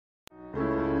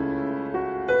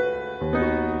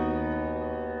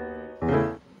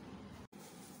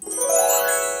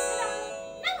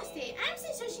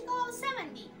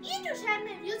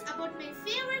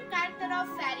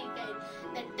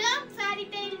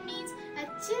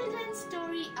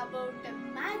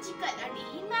magical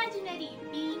and imaginary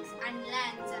beings and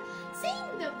lands.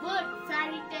 Saying the word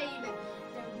fairy tale,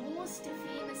 the most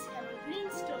famous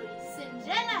evergreen story,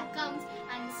 Cinderella comes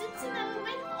and sits in our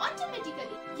mind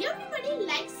automatically. Everybody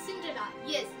likes Cinderella.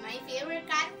 Yes, my favorite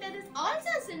character is also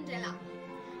Cinderella.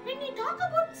 When we talk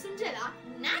about Cinderella,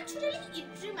 naturally it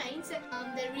remains the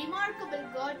remarkable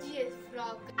gorgeous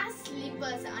frock, as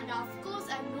slippers, and of course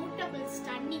a notable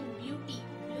stunning beauty,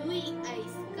 bluey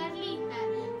eyes, curly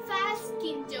hair, fair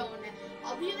skin tone,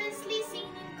 obviously seen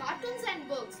in cartoons and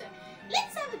books.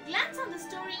 Let's have a glance on the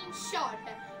story in short.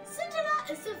 Cinderella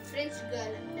is a French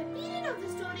girl. The period of the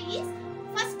story is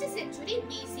 1st century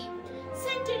BC.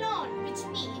 Centelon, which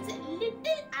means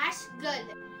little ash girl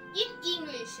in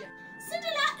English.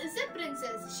 Cinderella is a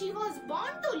princess. She was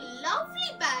born to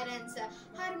lovely parents.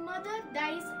 Her mother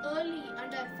dies early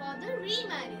and her father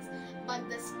remarries. But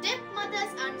the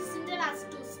stepmothers and Cinderella's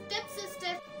two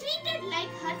stepsisters treated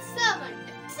like her servant.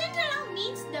 Cinderella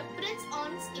meets the prince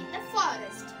once in the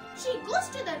forest. She goes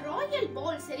to the royal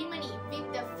ball ceremony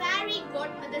with the fairy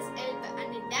godmother's help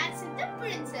and dances with the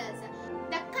princess.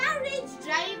 The carriage,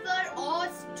 driver,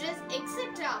 horse, dress,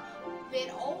 etc.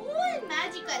 were all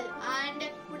magical and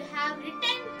would have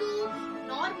returned to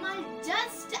normal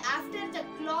just after the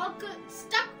clock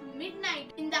struck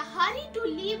midnight. In the hurry to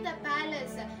leave the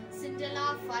palace,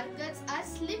 Cinderella forgets her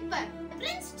slipper. The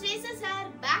prince traces her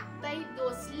back by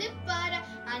those slipper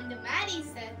and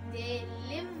marries her. They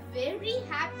live very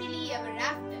happily ever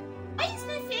after. Why is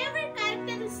my favorite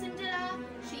character is Cinderella?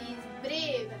 She is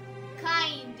brave,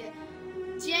 kind,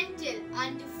 gentle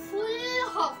and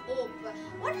full of hope.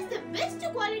 What is the best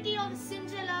quality of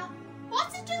Cinderella?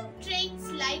 Positive traits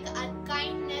like her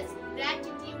kindness,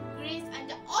 gratitude, grace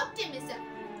and optimism.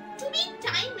 To be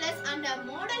timeless and a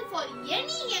model for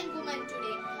any young woman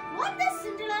today. What does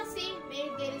Cinderella say?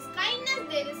 Where there is kindness,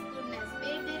 there is goodness.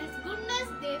 Where there is goodness,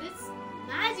 there is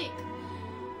magic.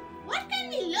 What can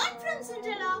we learn from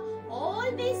Cinderella?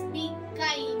 Always be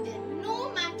kind.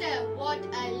 No matter what,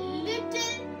 a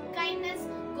little kindness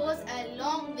goes a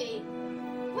long way.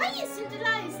 Why is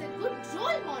Cinderella is a good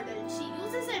role model? She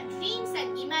uses her dreams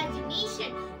and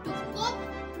imagination to cope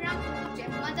from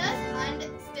stepmothers and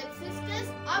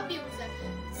stepsisters' abuse.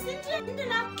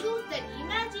 Cinderella proves that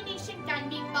imagination can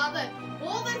be power,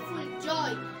 powerful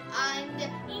joy and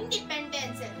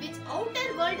independence, which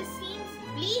outer world seems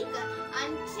bleak,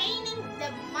 and training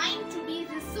the mind to be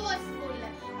resourceful.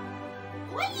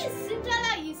 Why is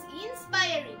Cinderella is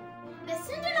inspiring? The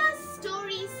Cinderella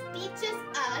stories teaches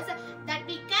us that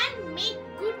we